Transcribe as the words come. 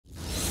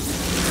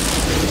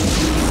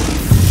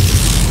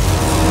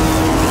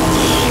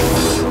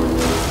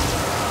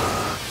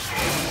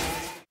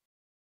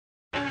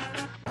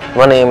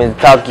My name is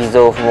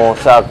Takizo from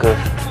Osaka,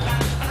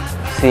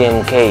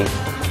 CMK.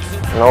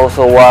 And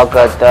also work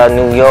at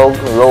New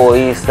York, Lower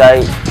East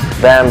Side,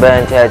 Bam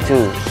Bam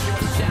Tattoo.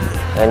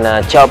 And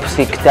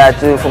Chopstick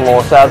Tattoo from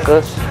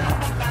Osaka.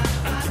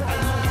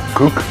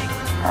 Cook,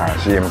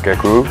 CMK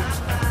crew.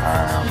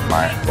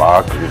 My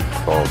work is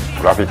for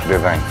graphic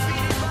design.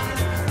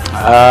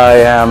 I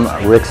am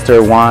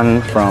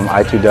Rickster1 from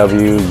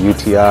I2W,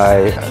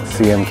 UTI,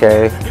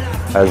 CMK,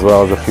 as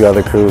well as a few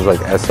other crews like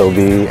SOB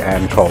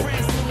and Cult.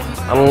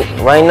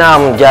 Right now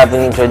I'm a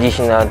Japanese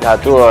traditional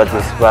tattoo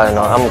artist, but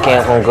I'm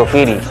came from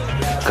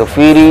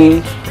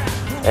graffiti,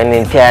 and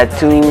then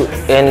tattoo,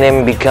 and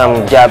then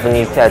become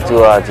Japanese tattoo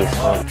artist.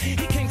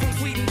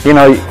 You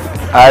know,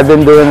 I've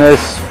been doing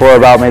this for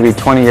about maybe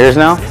 20 years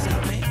now.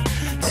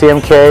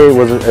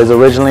 CMK is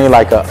originally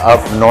like a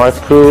up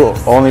north crew,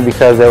 only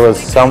because there was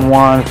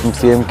someone from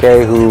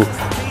CMK who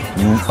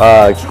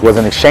was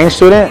an exchange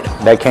student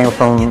that came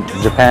from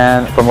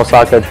Japan, from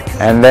Osaka,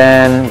 and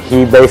then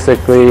he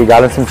basically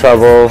got in some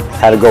trouble,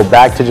 had to go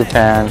back to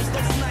Japan.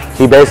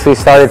 He basically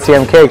started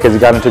CMK because he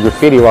got into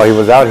graffiti while he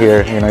was out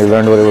here. You know, he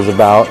learned what it was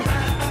about.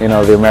 You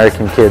know, the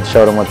American kids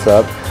showed him what's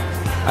up.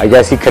 I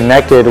guess he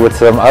connected with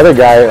some other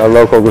guy, a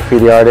local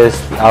graffiti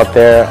artist out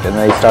there, and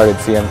then he started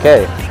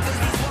CMK.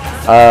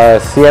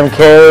 CMK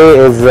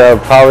is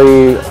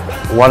probably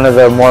one of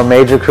the more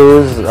major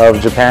crews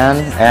of Japan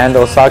and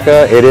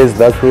Osaka. It is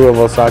the crew of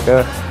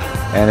Osaka,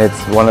 and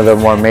it's one of the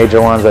more major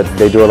ones that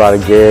they do a lot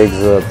of gigs.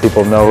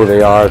 People know who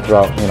they are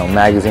throughout, you know,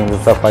 magazines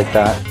and stuff like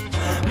that.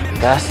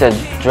 That's the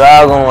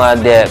dragon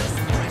like that.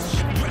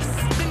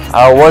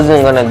 I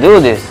wasn't gonna do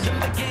this.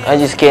 I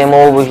just came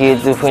over here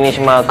to finish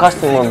my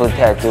customable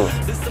tattoo.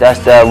 That's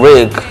the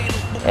rig,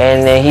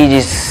 and then he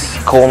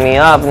just called me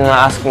up and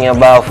asked me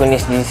about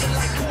finish this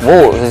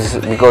wall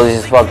because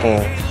it's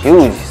fucking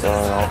huge. So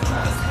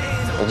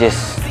I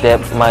just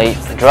stepped my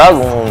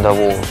dragon on the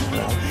wall.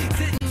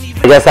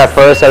 I guess at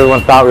first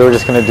everyone thought we were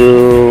just going to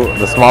do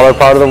the smaller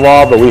part of the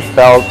wall, but we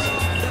felt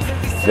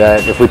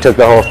that if we took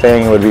the whole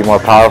thing, it would be more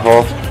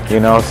powerful, you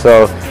know.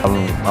 So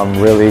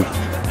I'm really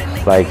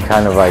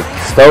kind of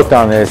stoked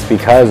on this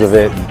because of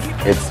it.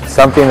 It's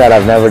something that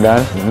I've never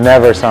done,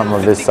 never something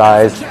of this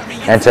size,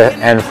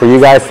 and for you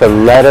guys to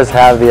let us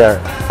have the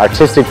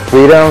artistic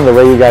freedom the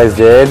way you guys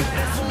did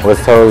was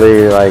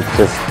totally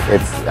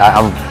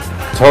I'm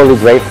totally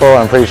grateful.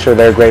 I'm pretty sure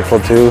they're grateful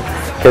too,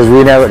 because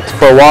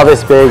for a wall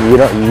this big, you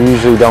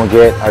usually don't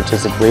get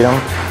artistic freedom.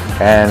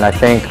 And I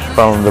think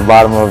from the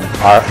bottom of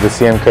the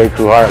CMK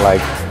crew heart,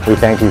 we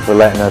thank you for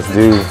letting us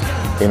do,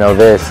 you know,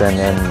 this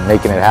and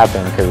making it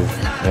happen, because,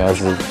 you know,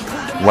 this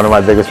is one of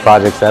my biggest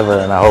projects ever,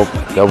 and I hope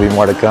there'll be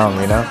more to come,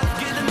 you know.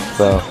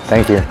 So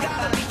thank you.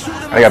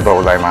 ありがとう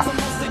ございます。